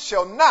wicked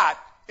shall not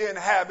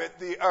inhabit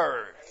the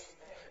earth.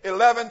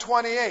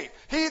 11:28.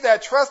 He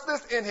that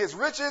trusteth in his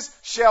riches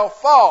shall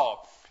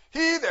fall.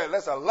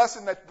 That's a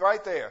lesson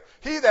right there.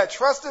 He that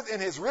trusteth in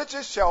his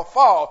riches shall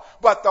fall,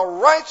 but the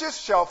righteous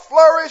shall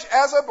flourish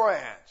as a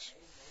branch.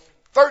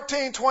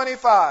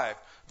 13:25.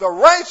 The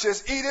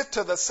righteous eateth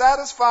to the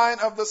satisfying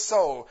of the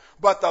soul,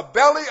 but the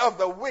belly of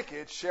the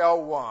wicked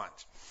shall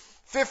want.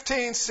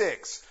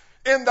 15:6.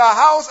 In the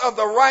house of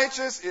the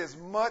righteous is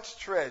much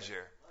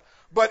treasure,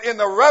 but in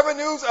the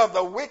revenues of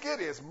the wicked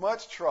is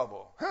much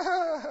trouble.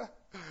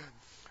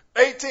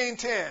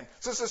 18:10.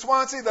 Sister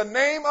Swansea, the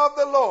name of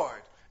the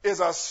Lord is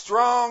a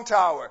strong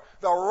tower.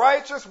 The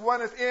righteous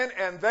runneth in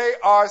and they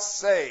are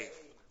safe.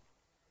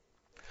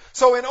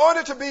 So in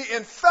order to be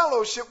in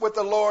fellowship with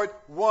the Lord,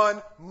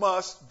 one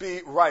must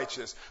be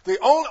righteous.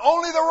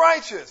 Only the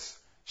righteous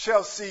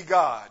shall see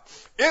God.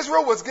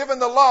 Israel was given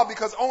the law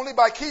because only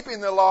by keeping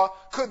the law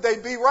could they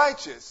be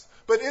righteous.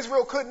 But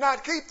Israel could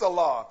not keep the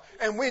law.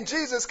 And when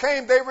Jesus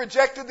came, they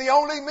rejected the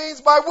only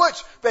means by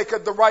which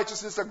the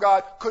righteousness of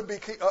God could be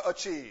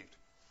achieved.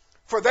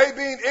 For they,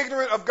 being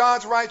ignorant of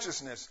God's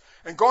righteousness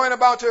and going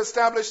about to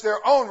establish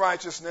their own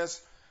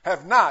righteousness,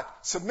 have not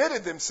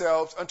submitted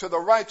themselves unto the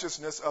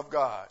righteousness of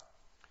God.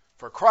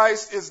 For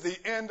Christ is the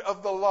end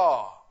of the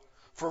law,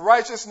 for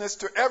righteousness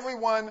to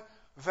everyone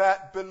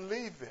that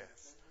believeth.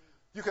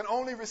 You can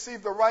only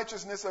receive the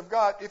righteousness of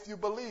God if you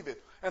believe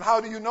it. And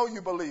how do you know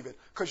you believe it?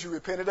 Because you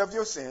repented of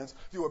your sins,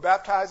 you were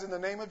baptized in the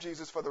name of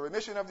Jesus for the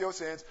remission of your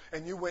sins,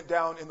 and you went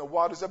down in the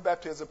waters of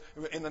baptism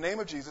in the name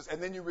of Jesus,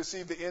 and then you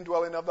received the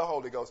indwelling of the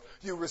Holy Ghost.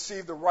 You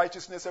received the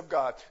righteousness of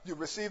God. You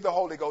received the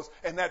Holy Ghost,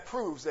 and that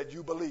proves that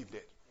you believed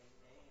it.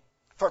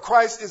 For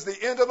Christ is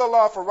the end of the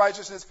law for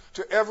righteousness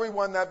to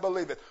everyone that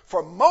believeth.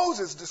 For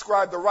Moses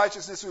described the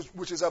righteousness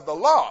which is of the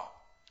law,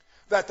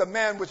 that the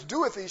man which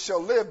doeth these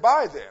shall live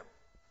by them.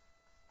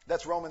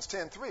 That's Romans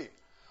 10:3.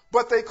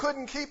 But they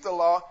couldn't keep the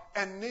law,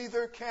 and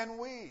neither can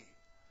we.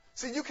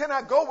 See, you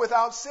cannot go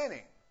without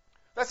sinning.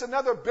 That's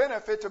another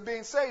benefit to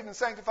being saved and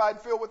sanctified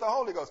and filled with the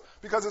Holy Ghost.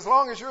 Because as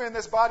long as you're in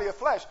this body of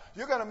flesh,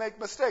 you're going to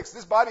make mistakes.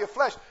 This body of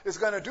flesh is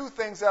going to do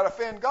things that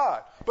offend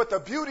God. But the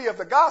beauty of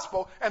the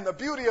gospel and the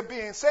beauty of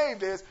being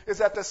saved is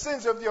that the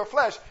sins of your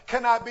flesh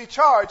cannot be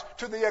charged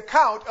to the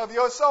account of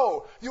your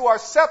soul. You are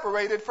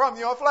separated from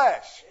your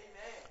flesh.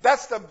 Amen.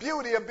 That's the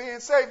beauty of being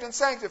saved and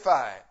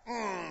sanctified.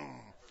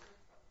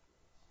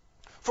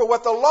 For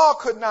what the law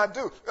could not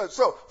do.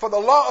 For the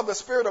law of the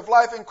Spirit of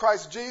life in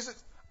Christ Jesus,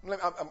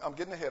 I'm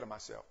getting ahead of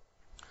myself.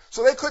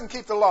 So they couldn't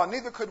keep the law,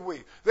 neither could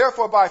we.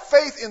 Therefore, by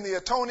faith in the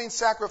atoning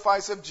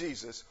sacrifice of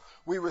Jesus,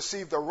 we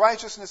receive the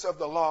righteousness of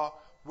the law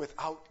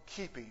without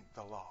keeping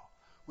the law.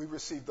 We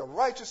receive the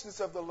righteousness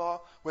of the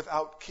law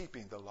without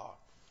keeping the law.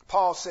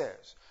 Paul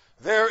says,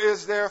 there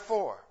is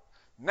therefore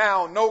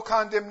now no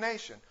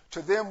condemnation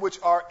to them which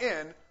are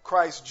in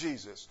Christ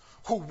Jesus,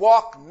 who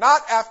walk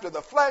not after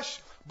the flesh,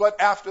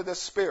 but after the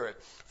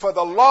Spirit. For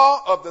the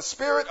law of the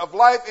Spirit of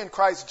life in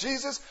Christ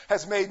Jesus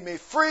has made me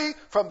free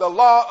from the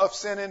law of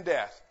sin and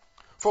death.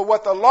 For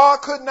what the law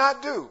could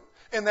not do,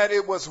 in that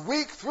it was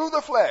weak through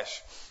the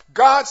flesh,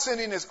 God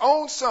sending his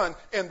own Son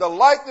in the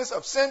likeness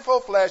of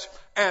sinful flesh,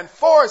 and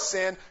for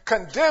sin,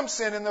 condemned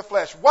sin in the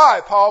flesh.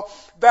 Why, Paul?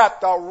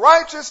 That the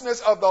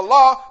righteousness of the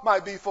law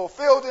might be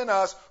fulfilled in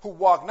us who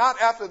walk not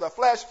after the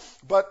flesh,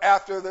 but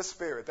after the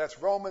Spirit. That's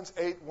Romans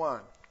 8:1.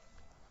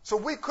 So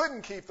we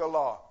couldn't keep the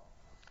law.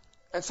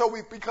 And so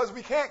because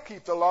we can't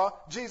keep the law,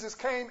 Jesus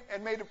came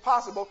and made it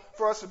possible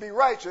for us to be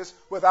righteous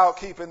without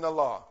keeping the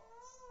law.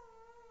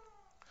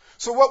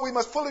 So what we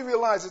must fully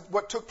realize is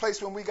what took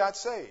place when we got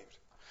saved.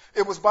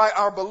 It was by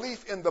our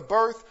belief in the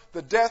birth,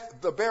 the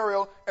death, the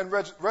burial, and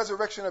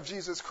resurrection of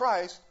Jesus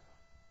Christ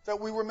that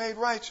we were made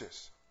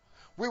righteous.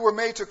 We were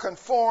made to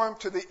conform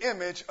to the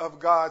image of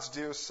God's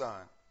dear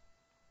Son.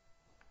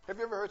 Have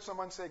you ever heard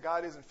someone say,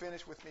 God isn't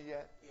finished with me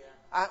yet?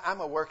 Yeah.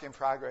 I'm a work in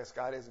progress.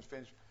 God isn't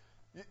finished.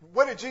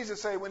 What did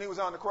Jesus say when he was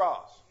on the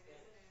cross?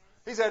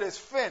 He said, it's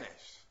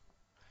finished.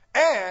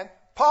 And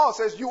Paul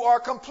says, you are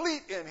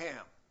complete in him.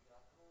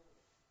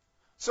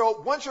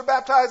 So once you're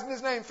baptized in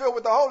his name, filled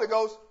with the Holy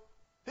Ghost,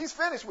 he's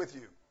finished with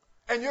you.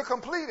 And you're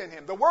complete in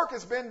him. The work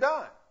has been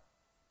done.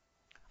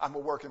 I'm a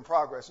work in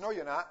progress. No,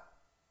 you're not.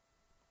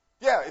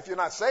 Yeah, if you're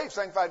not saved,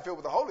 sanctified, and filled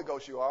with the Holy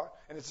Ghost, you are.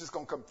 And it's just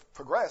going to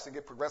progress and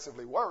get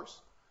progressively worse.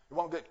 It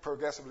won't get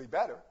progressively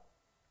better.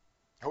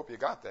 I hope you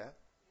got that.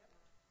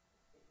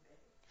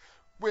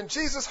 When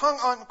Jesus hung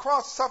on the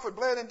cross, suffered,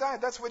 bled, and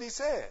died, that's what he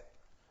said.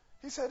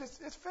 He said,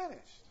 it's finished.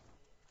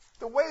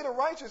 The way to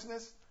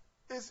righteousness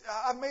is,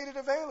 I made it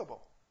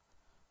available.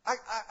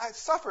 I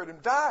suffered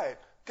and died,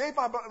 gave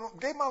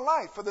my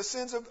life for the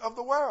sins of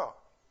the world.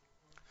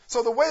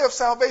 So the way of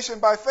salvation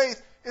by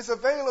faith is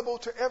available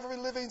to every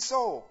living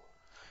soul.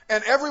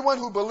 And everyone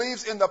who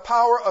believes in the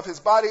power of his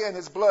body and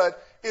his blood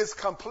is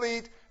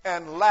complete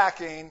and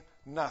lacking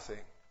nothing.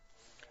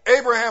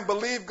 Abraham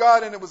believed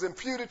God and it was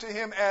imputed to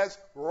him as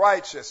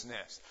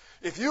righteousness.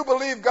 If you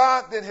believe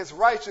God, then his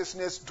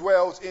righteousness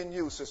dwells in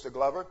you, Sister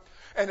Glover.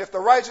 And if the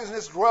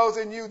righteousness dwells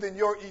in you, then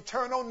your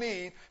eternal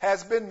need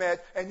has been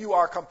met and you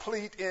are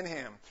complete in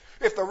him.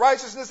 If the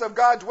righteousness of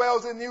God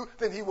dwells in you,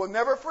 then he will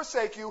never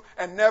forsake you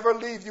and never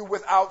leave you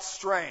without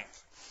strength.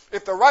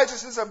 If the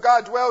righteousness of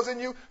God dwells in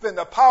you, then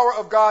the power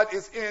of God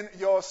is in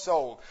your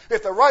soul.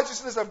 If the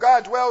righteousness of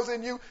God dwells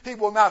in you, he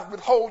will not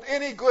withhold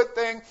any good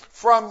thing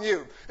from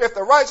you. If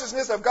the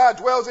righteousness of God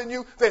dwells in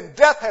you, then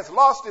death has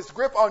lost its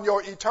grip on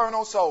your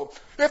eternal soul.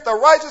 If the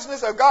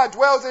righteousness of God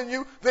dwells in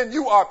you, then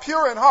you are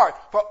pure in heart,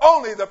 for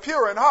only the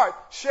pure in heart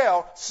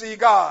shall see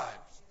God.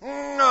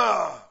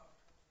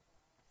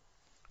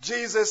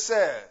 Jesus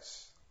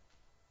says,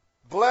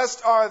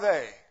 blessed are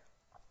they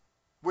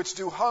which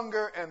do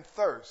hunger and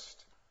thirst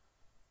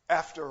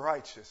after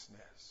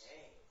righteousness,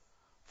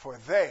 for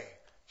they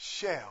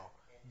shall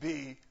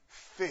be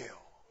filled.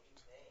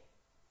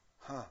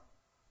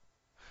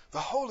 The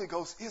Holy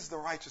Ghost is the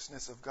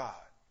righteousness of God,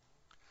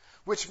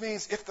 which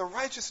means if the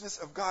righteousness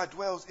of God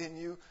dwells in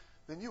you,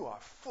 then you are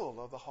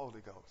full of the Holy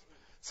Ghost.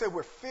 Say,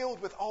 we're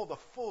filled with all the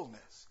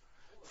fullness.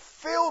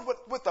 Filled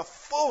with the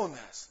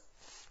fullness.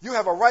 You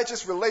have a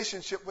righteous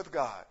relationship with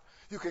God.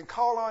 You can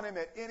call on him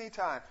at any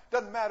time.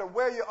 Doesn't matter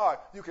where you are.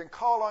 You can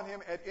call on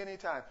him at any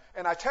time.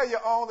 And I tell you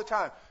all the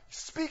time,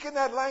 speak in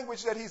that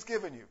language that he's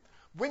given you.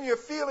 When you're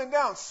feeling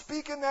down,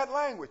 speak in that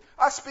language.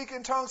 I speak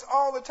in tongues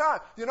all the time.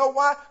 You know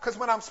why? Because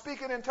when I'm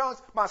speaking in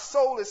tongues, my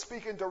soul is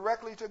speaking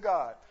directly to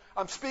God.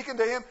 I'm speaking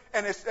to him,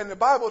 and the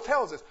Bible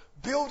tells us,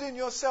 building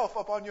yourself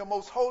upon your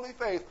most holy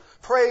faith,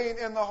 praying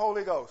in the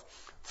Holy Ghost.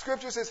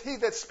 Scripture says, he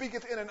that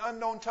speaketh in an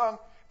unknown tongue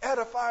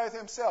edifieth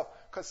himself.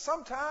 Because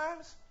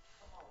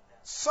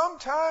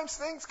sometimes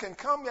things can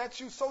come at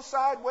you so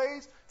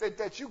sideways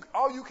that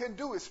all you can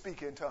do is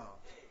speak in tongues.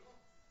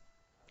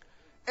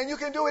 And you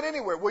can do it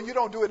anywhere. Well, you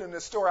don't do it in the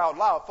store out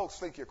loud. Folks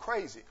think you're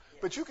crazy.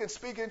 But you can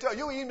speak in tongues.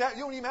 You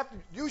don't even have to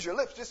use your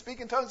lips. Just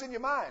speak in tongues in your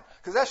mind,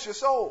 because that's your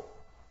soul.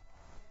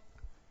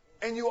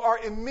 And you are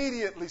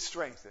immediately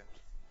strengthened.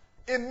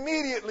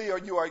 Immediately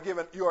you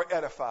are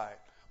edified.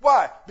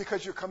 Why?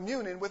 Because you're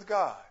communing with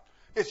God.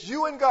 It's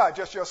you and God,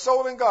 just your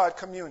soul and God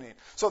communing.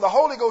 So the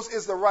Holy Ghost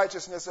is the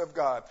righteousness of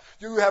God.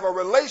 You have a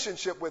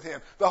relationship with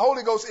him. The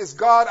Holy Ghost is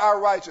God, our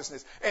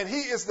righteousness. And he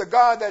is the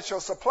God that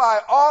shall supply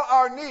all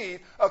our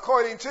need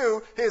according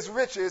to his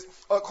riches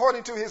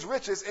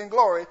in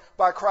glory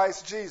by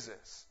Christ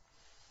Jesus.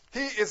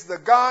 He is the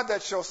God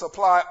that shall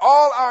supply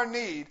all our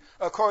need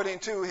according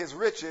to his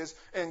riches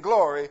in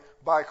glory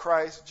by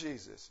Christ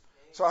Jesus.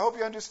 So I hope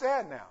you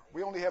understand now.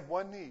 We only have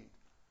one need.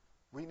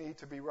 We need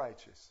to be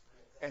righteous.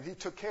 And he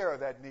took care of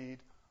that need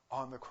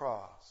on the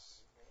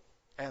cross.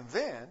 And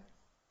then,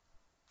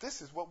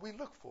 this is what we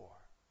look for.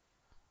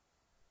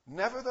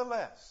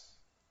 Nevertheless,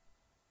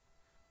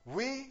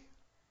 we,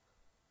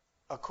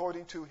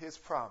 according to his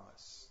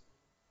promise,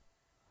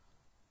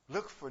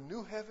 look for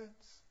new heavens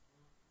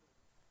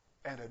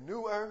and a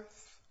new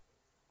earth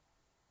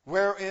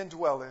wherein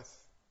dwelleth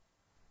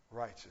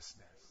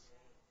righteousness.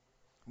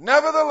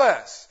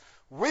 Nevertheless,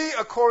 we,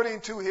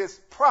 according to his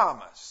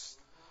promise,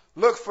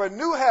 look for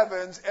new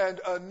heavens and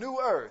a new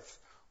earth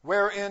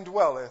wherein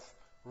dwelleth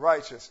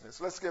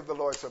righteousness. Let's give the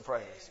Lord some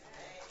praise.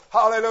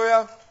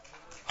 Hallelujah.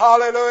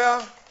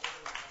 Hallelujah.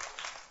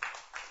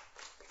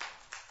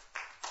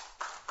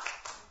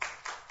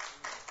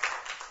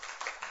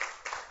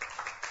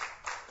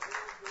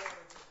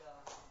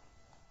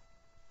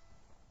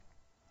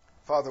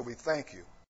 Father, we thank you